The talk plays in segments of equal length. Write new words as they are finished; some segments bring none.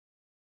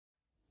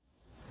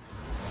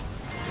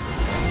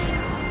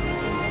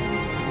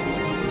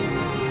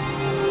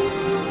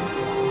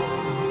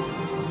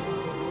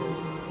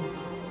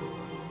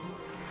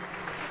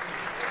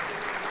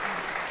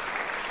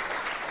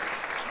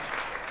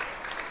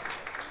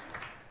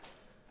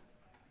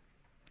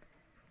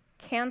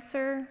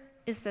cancer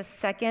is the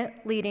second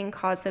leading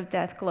cause of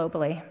death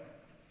globally.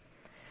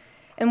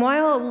 And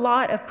while a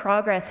lot of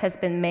progress has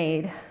been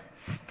made,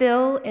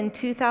 still in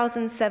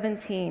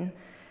 2017,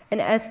 an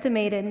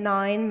estimated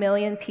 9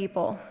 million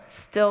people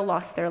still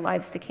lost their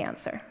lives to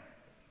cancer.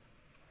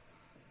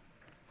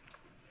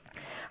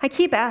 I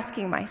keep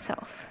asking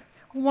myself,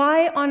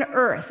 why on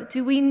earth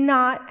do we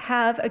not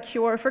have a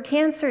cure for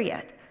cancer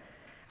yet?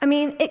 I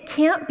mean, it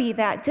can't be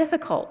that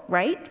difficult,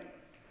 right?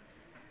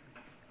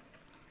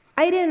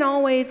 I didn't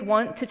always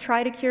want to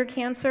try to cure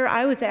cancer.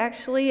 I was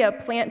actually a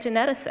plant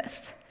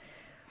geneticist.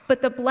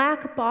 But the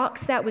black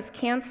box that was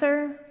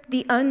cancer,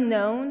 the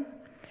unknown,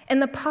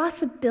 and the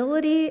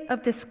possibility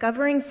of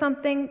discovering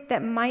something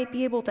that might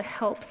be able to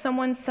help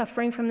someone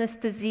suffering from this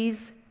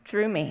disease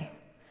drew me.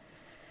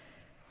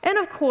 And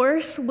of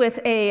course, with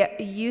a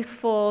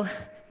youthful,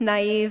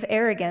 naive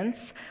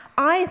arrogance,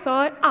 I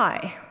thought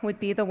I would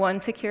be the one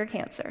to cure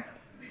cancer.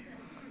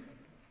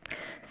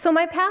 So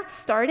my path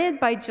started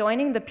by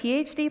joining the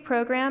PhD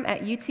program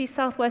at UT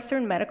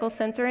Southwestern Medical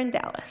Center in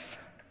Dallas.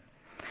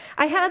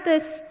 I had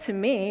this, to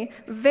me,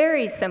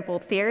 very simple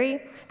theory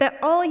that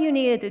all you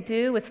needed to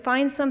do was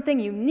find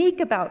something unique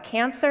about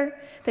cancer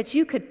that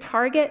you could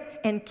target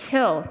and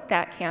kill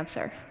that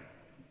cancer.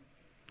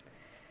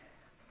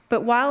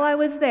 But while I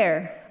was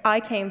there, I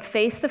came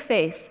face to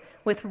face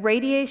with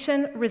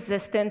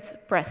radiation-resistant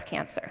breast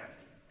cancer.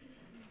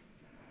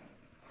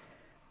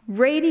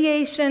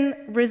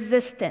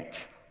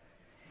 Radiation-resistant.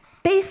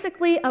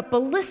 Basically, a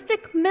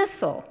ballistic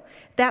missile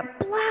that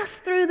blasts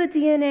through the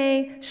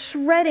DNA,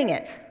 shredding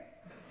it.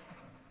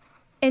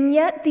 And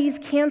yet, these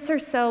cancer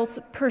cells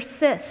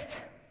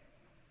persist.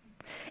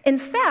 In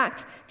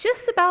fact,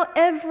 just about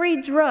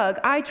every drug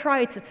I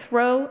tried to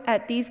throw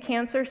at these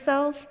cancer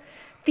cells,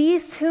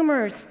 these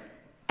tumors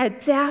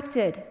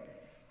adapted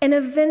and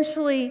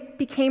eventually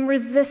became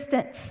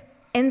resistant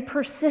and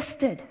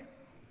persisted.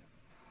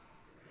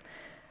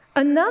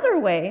 Another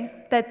way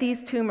that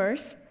these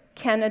tumors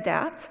can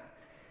adapt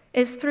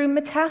is through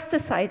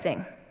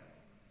metastasizing.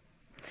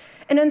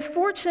 And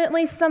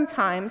unfortunately,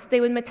 sometimes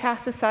they would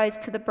metastasize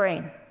to the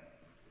brain.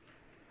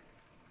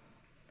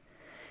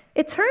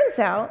 It turns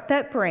out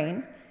that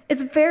brain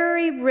is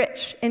very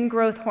rich in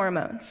growth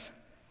hormones,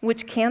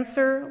 which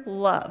cancer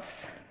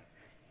loves.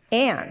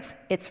 And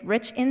it's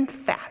rich in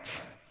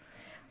fat,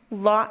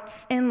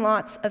 lots and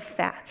lots of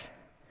fat,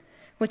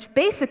 which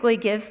basically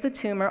gives the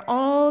tumor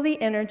all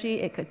the energy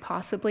it could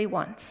possibly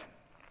want.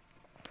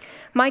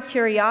 My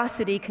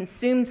curiosity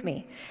consumed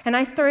me, and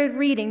I started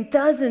reading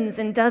dozens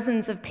and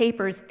dozens of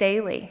papers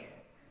daily.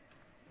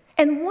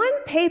 And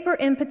one paper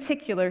in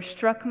particular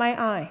struck my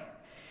eye.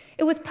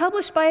 It was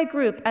published by a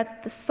group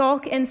at the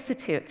Salk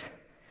Institute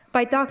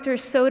by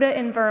Drs. Soda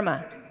and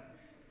Verma.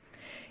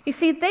 You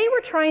see, they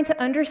were trying to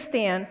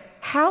understand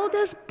how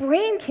does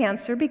brain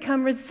cancer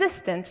become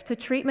resistant to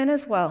treatment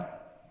as well.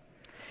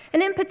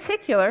 And in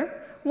particular,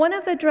 one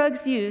of the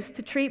drugs used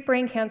to treat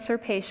brain cancer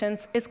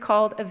patients is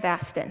called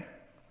Avastin.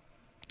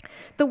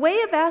 The way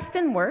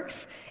Avastin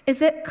works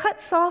is it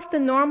cuts off the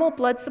normal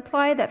blood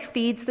supply that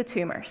feeds the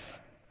tumors.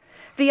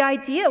 The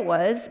idea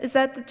is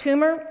that the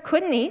tumor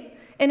couldn't eat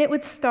and it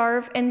would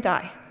starve and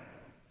die.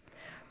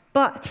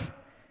 But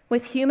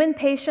with human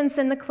patients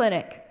in the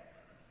clinic,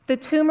 the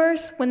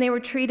tumors, when they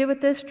were treated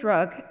with this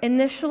drug,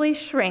 initially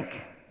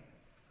shrink.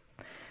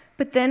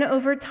 But then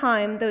over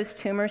time, those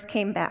tumors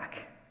came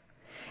back.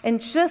 And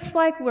just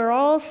like we're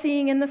all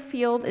seeing in the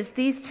field, as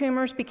these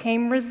tumors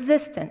became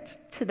resistant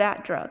to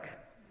that drug.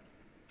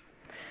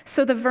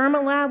 So the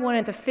Verma lab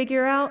wanted to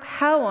figure out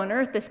how on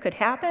earth this could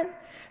happen,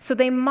 so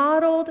they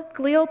modeled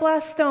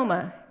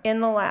glioblastoma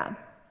in the lab.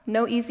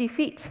 No easy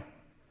feat.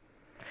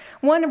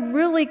 One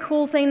really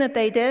cool thing that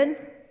they did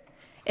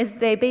is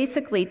they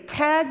basically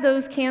tagged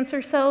those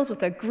cancer cells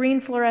with a green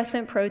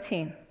fluorescent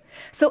protein.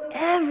 So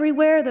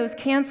everywhere those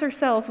cancer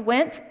cells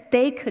went,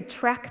 they could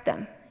track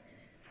them.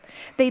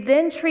 They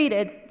then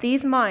treated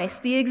these mice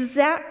the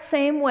exact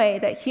same way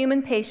that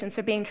human patients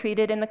are being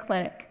treated in the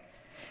clinic.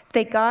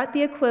 They got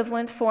the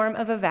equivalent form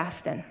of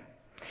Avastin.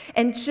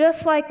 And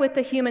just like with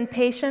the human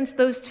patients,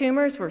 those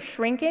tumors were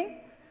shrinking,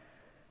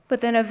 but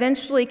then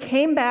eventually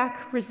came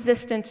back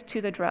resistant to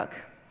the drug.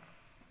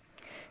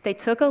 They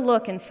took a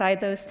look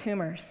inside those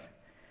tumors,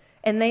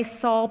 and they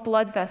saw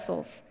blood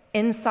vessels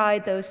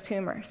inside those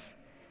tumors.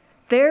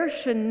 There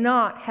should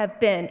not have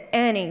been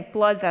any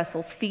blood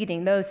vessels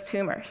feeding those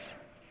tumors.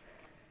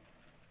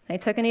 They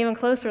took an even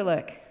closer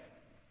look.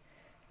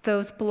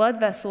 Those blood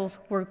vessels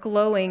were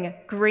glowing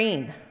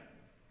green.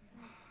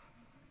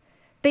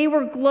 They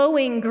were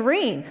glowing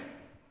green.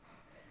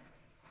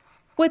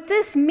 What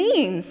this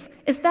means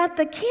is that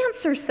the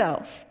cancer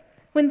cells,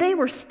 when they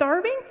were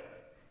starving,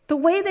 the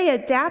way they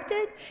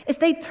adapted is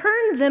they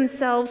turned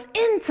themselves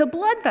into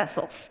blood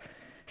vessels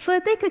so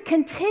that they could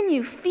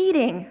continue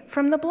feeding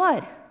from the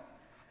blood.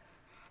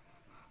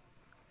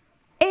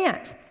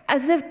 And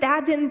as if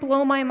that didn't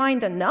blow my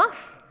mind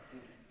enough,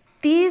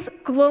 these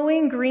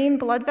glowing green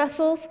blood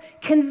vessels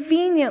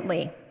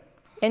inconveniently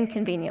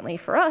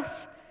for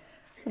us,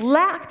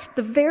 lacked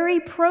the very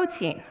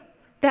protein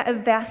that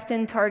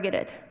Avastin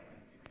targeted,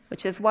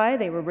 which is why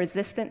they were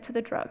resistant to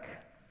the drug.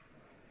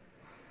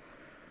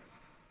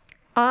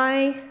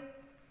 I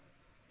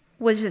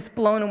was just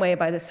blown away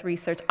by this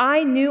research.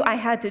 I knew I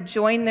had to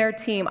join their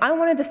team. I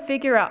wanted to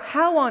figure out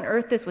how on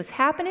earth this was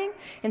happening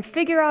and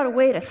figure out a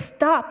way to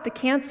stop the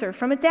cancer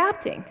from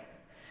adapting.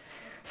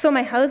 So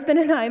my husband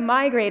and I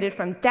migrated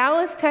from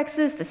Dallas,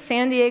 Texas to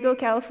San Diego,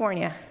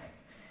 California.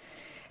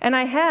 And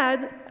I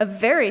had a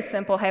very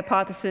simple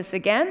hypothesis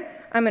again.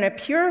 I'm going to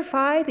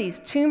purify these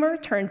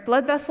tumor-turned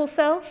blood vessel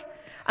cells.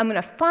 I'm going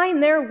to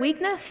find their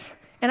weakness,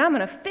 and I'm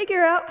going to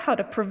figure out how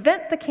to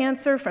prevent the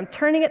cancer from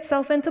turning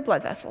itself into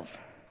blood vessels.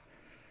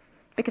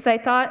 Because I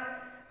thought,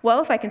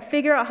 well, if I can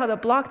figure out how to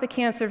block the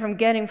cancer from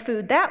getting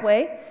food that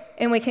way,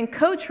 and we can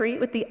co-treat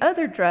with the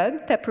other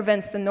drug that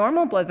prevents the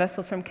normal blood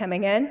vessels from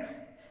coming in,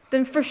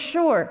 then for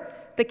sure,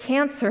 the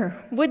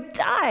cancer would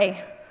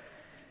die.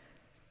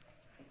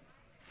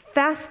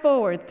 Fast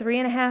forward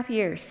 3.5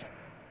 years.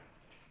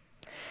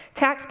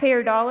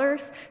 Taxpayer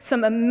dollars,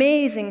 some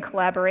amazing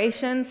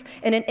collaborations,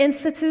 and an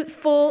institute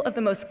full of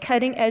the most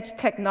cutting-edge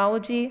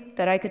technology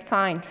that I could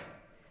find.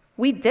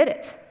 We did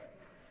it.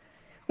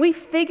 We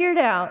figured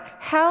out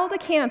how the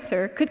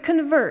cancer could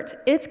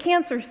convert its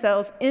cancer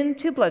cells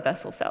into blood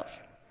vessel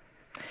cells.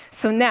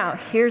 So now,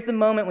 here's the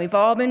moment we've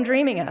all been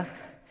dreaming of.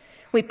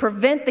 We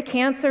prevent the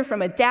cancer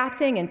from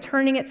adapting and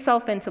turning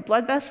itself into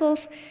blood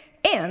vessels,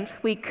 and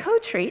we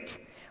co-treat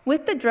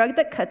with the drug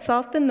that cuts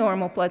off the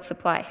normal blood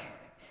supply.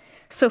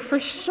 So for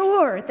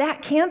sure,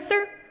 that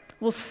cancer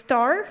will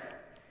starve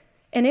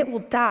and it will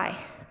die.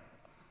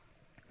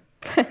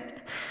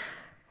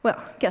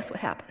 Well, guess what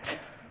happened?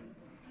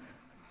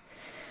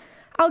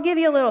 I'll give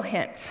you a little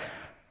hint.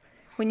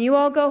 When you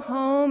all go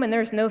home and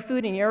there's no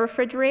food in your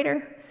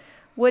refrigerator,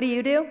 what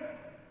do?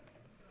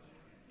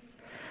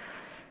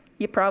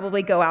 You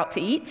probably go out to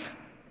eat,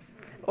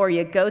 or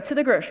you go to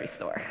the grocery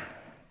store.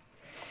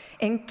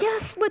 And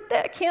guess what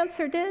that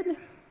cancer did?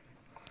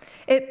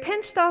 It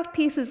pinched off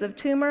pieces of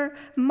tumor,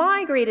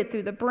 migrated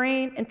through the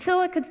brain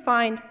until it could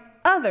find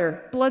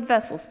other blood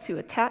vessels to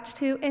attach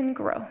to and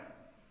grow.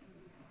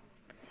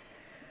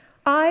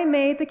 I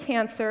made the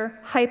cancer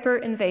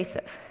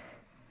hyper-invasive.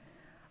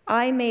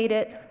 I made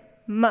it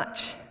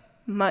much,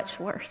 much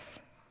worse.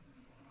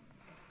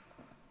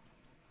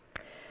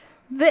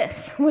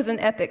 This was an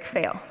epic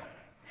fail.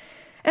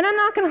 And I'm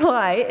not going to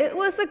lie, it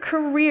was a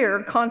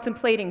career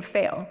contemplating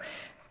fail.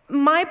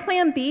 My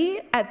plan B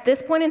at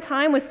this point in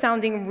time was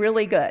sounding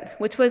really good,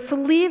 which was to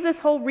leave this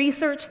whole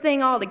research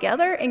thing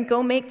altogether and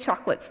go make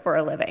chocolates for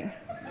a living.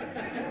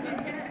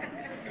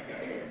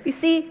 You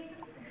see,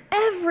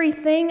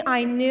 everything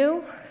I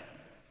knew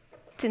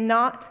did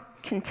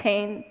not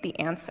contain the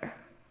answer.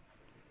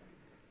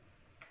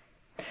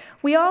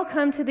 We all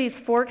come to these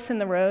forks in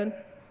the road.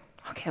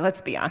 Okay,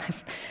 let's be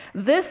honest.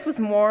 This was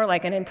more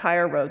like an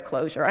entire road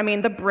closure. I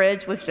mean, the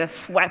bridge was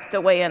just swept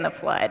away in the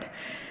flood.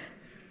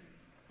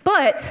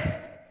 But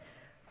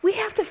we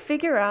have to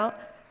figure out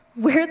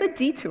where the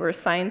detour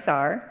signs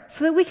are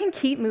so that we can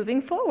keep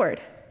moving forward.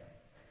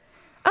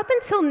 Up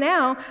until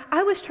now,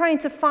 I was trying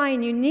to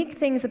find unique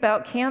things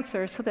about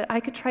cancer so that I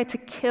could try to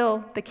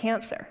kill the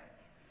cancer.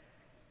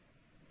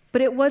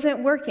 But it wasn't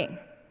working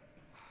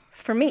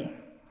for me.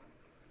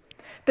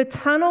 The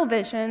tunnel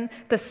vision,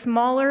 the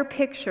smaller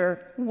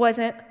picture,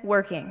 wasn't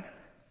working.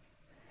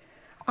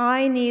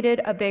 I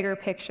needed a bigger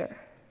picture.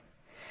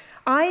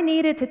 I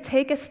needed to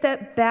take a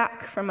step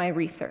back from my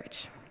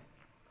research.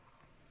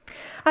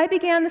 I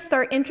began to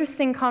start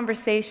interesting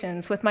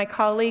conversations with my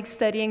colleagues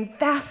studying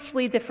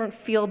vastly different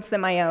fields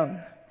than my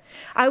own.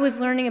 I was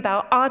learning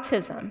about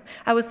autism.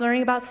 I was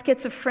learning about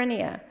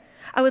schizophrenia.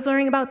 I was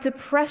learning about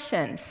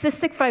depression,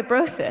 cystic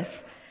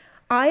fibrosis.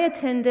 I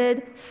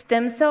attended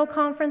stem cell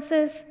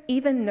conferences,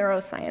 even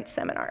neuroscience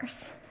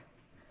seminars.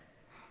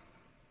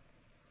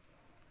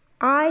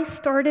 I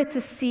started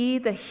to see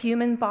the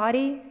human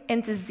body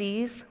and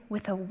disease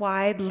with a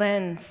wide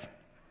lens.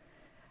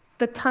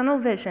 The tunnel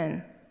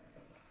vision,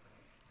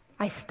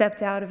 I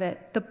stepped out of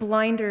it. The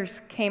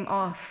blinders came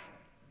off.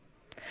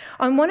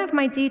 On one of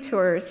my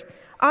detours,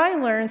 I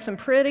learned some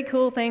pretty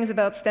cool things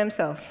about stem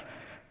cells.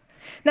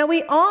 Now,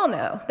 we all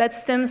know that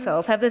stem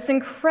cells have this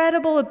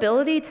incredible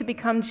ability to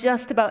become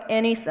just about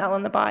any cell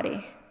in the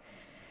body.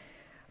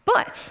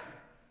 But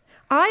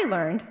I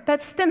learned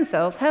that stem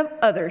cells have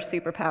other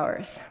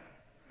superpowers.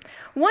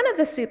 One of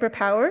the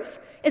superpowers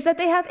is that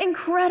they have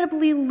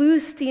incredibly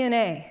loose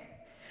DNA,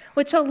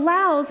 which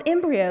allows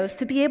embryos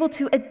to be able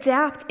to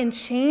adapt and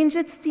change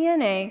its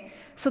DNA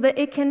so that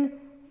it can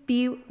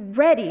be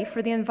ready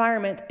for the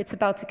environment it's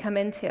about to come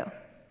into.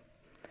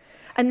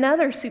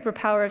 Another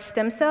superpower of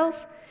stem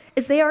cells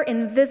is they are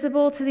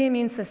invisible to the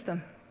immune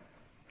system.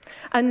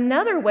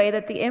 Another way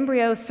that the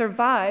embryo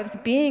survives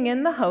being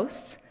in the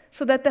host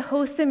so that the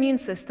host immune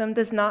system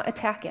does not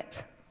attack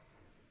it.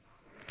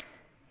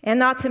 And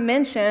not to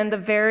mention the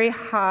very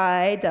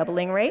high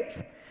doubling rate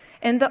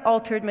and the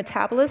altered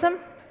metabolism.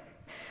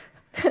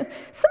 Some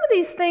of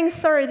these things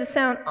started to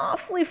sound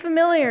awfully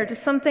familiar to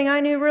something I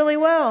knew really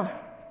well: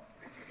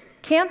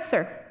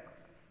 cancer.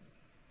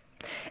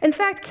 In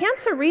fact,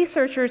 cancer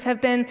researchers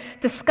have been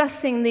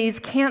discussing these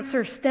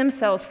cancer stem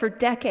cells for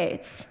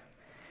decades.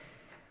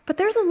 But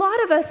there's a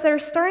lot of us that are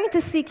starting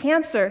to see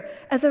cancer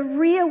as a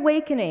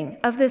reawakening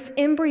of this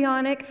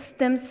embryonic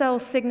stem cell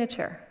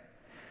signature.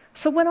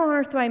 So what on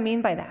earth do I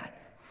mean by that?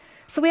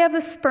 So we have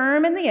the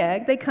sperm and the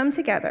egg, they come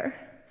together,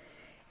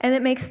 and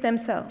it makes stem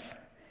cells.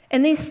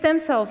 And these stem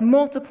cells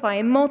multiply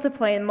and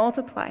multiply and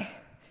multiply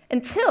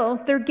until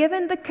they're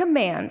given the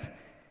command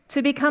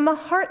to become a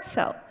heart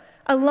cell,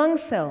 a lung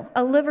cell,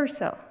 a liver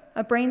cell,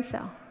 a brain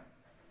cell.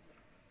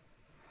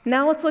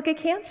 Now let's look at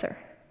cancer.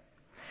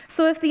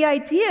 So if the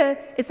idea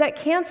is that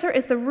cancer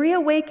is the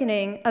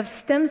reawakening of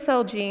stem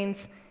cell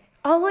genes,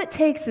 all it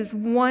takes is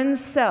one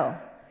cell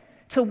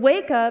to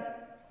wake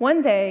up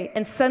one day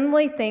and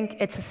suddenly think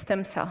it's a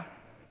stem cell.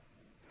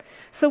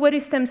 So what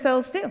do stem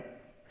cells do?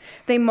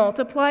 They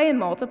multiply and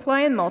multiply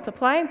and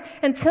multiply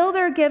until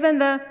they're given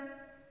the,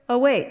 oh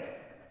wait,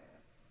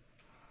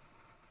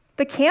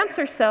 the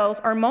cancer cells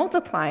are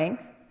multiplying,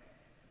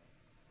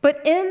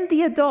 but in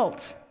the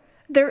adult,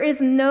 there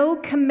is no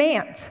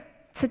command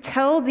to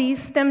tell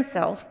these stem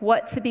cells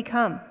what to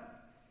become.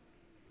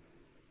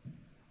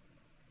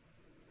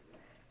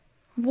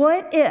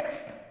 What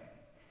if,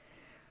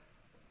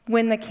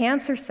 when the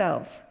cancer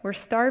cells were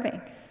starving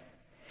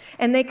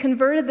and they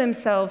converted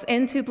themselves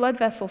into blood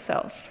vessel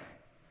cells,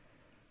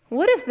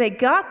 what if they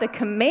got the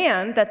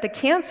command that the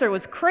cancer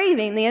was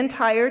craving the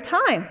entire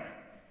time?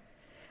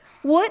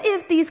 What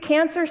if these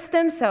cancer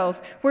stem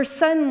cells were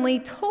suddenly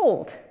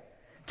told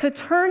to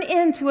turn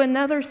into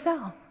another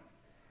cell?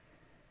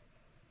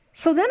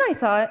 So then I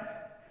thought,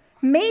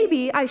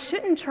 maybe I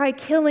shouldn't try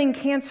killing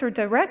cancer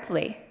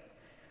directly.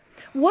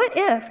 What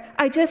if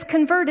I just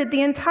converted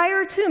the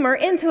entire tumor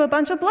into a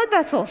bunch of blood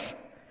vessels?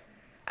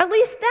 At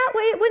least that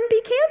way it wouldn't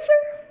be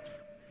cancer.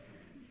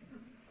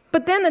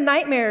 But then the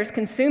nightmares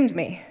consumed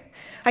me.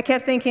 I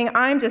kept thinking,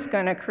 I'm just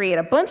going to create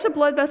a bunch of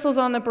blood vessels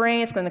on the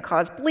brain, it's going to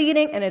cause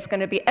bleeding, and it's going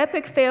to be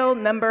epic fail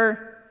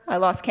number, I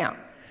lost count.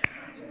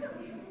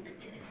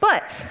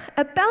 But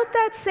about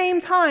that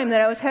same time that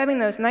I was having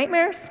those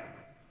nightmares,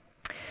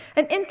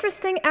 an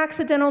interesting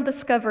accidental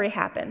discovery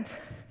happened.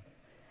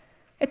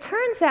 It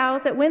turns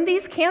out that when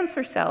these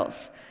cancer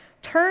cells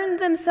turned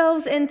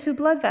themselves into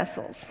blood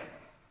vessels,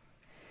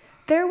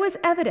 there was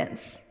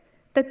evidence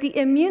that the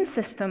immune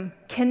system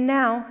can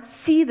now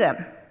see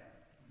them.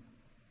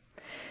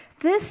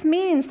 This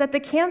means that the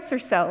cancer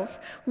cells,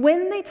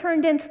 when they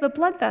turned into the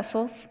blood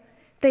vessels,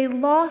 they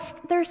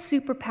lost their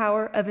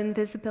superpower of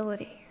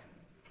invisibility.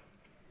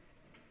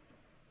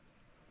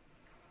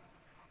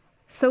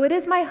 So it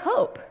is my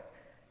hope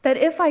that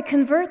if I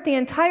convert the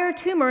entire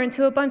tumor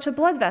into a bunch of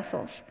blood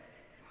vessels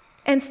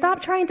and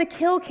stop trying to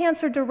kill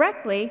cancer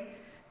directly,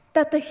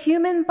 that the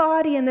human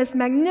body and this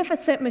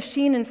magnificent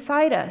machine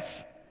inside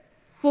us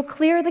will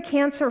clear the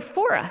cancer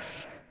for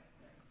us.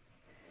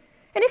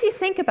 And if you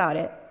think about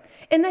it,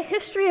 in the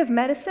history of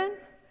medicine,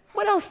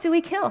 what else do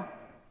we kill?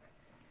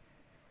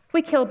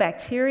 We kill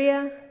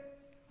bacteria,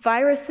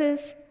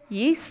 viruses,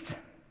 yeast.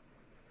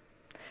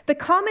 The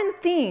common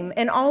theme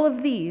in all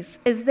of these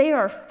is they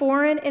are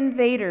foreign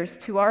invaders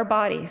to our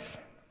bodies.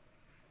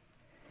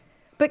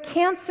 But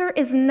cancer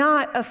is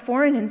not a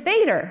foreign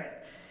invader.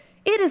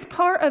 It is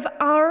part of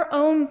our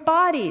own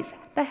bodies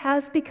that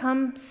has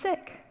become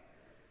sick.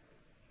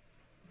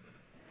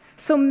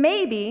 So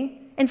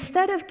maybe,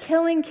 instead of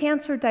killing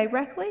cancer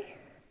directly,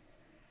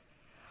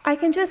 I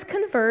can just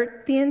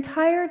convert the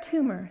entire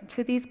tumor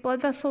to these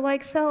blood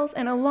vessel-like cells,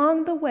 and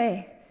along the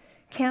way,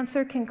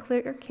 cancer can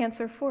clear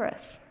cancer for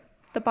us.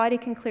 The body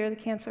can clear the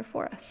cancer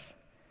for us.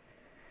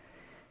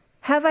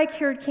 Have I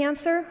cured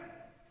cancer?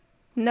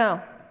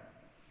 No.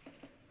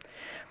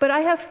 But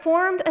I have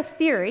formed a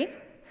theory,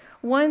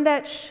 one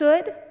that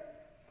should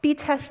be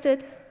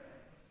tested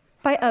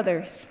by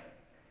others,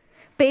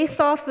 based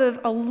off of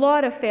a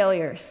lot of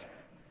failures,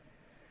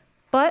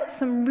 but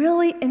some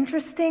really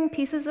interesting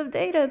pieces of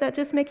data that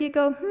just make you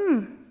go,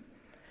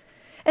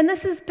 And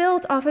this is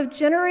built off of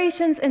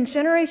generations and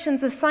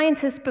generations of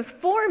scientists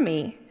before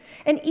me,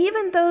 and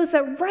even those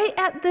that right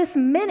at this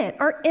minute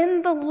are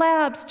in the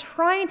labs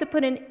trying to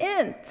put an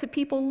end to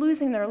people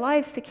losing their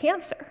lives to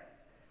cancer.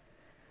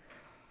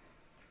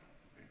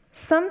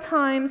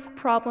 Sometimes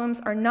problems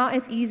are not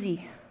as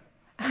easy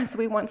as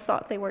we once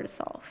thought they were to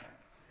solve.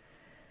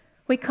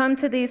 We come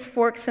to these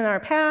forks in our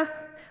path,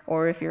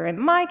 or if you're in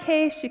my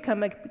case, you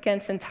come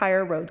against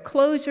entire road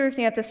closures, and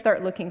you have to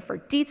start looking for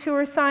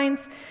detour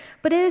signs.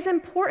 But it is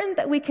important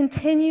that we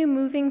continue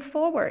moving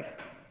forward.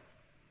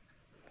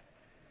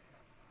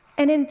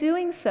 And in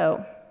doing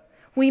so,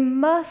 we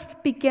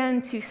must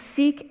begin to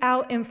seek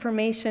out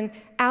information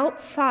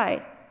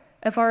outside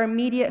of our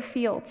immediate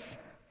fields.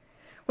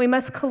 We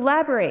must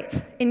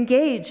collaborate,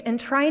 engage, and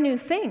try new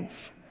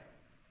things.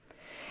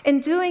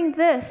 In doing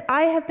this,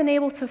 I have been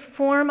able to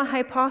form a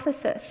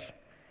hypothesis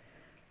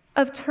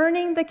of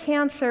turning the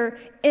cancer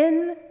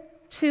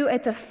into a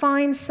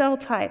defined cell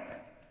type,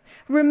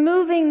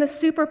 removing the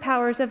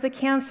superpowers of the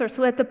cancer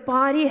so that the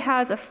body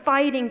has a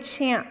fighting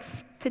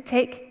chance to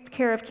take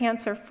care of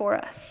cancer for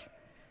us.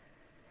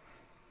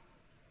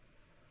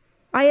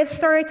 I have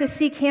started to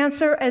see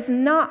cancer as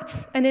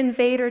not an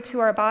invader to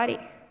our body,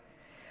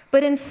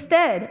 but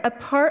instead a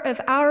part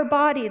of our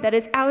body that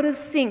is out of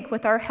sync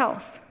with our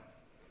health.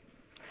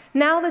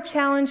 Now the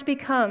challenge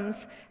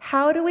becomes,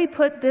 how do we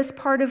put this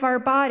part of our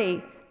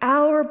body,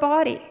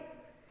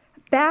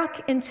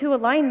 back into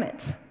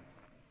alignment?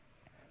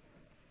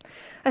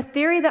 A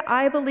theory that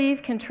I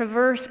believe can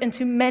traverse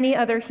into many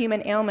other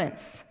human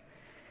ailments,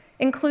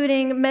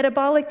 including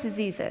metabolic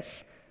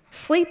diseases,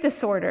 sleep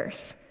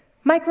disorders,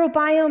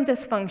 microbiome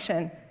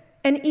dysfunction,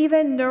 and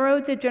even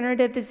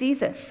neurodegenerative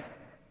diseases.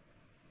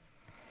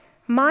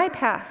 My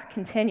path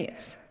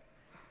continues.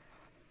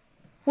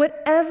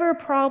 Whatever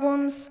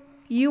problems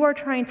you are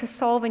trying to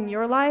solve in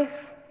your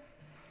life,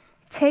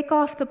 take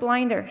off the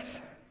blinders.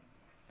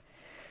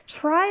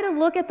 Try to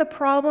look at the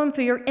problem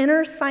through your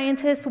inner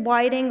scientist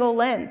wide-angle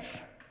lens.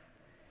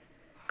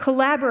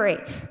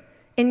 Collaborate,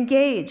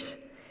 engage,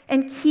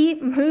 and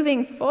keep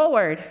moving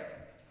forward.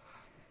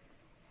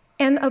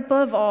 And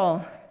above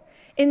all,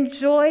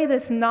 enjoy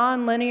this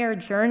non-linear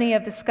journey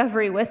of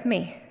discovery with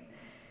me.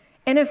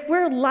 And if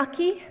we're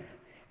lucky,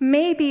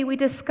 maybe we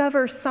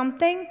discover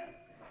something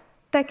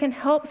that can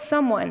help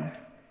someone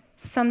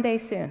someday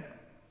soon.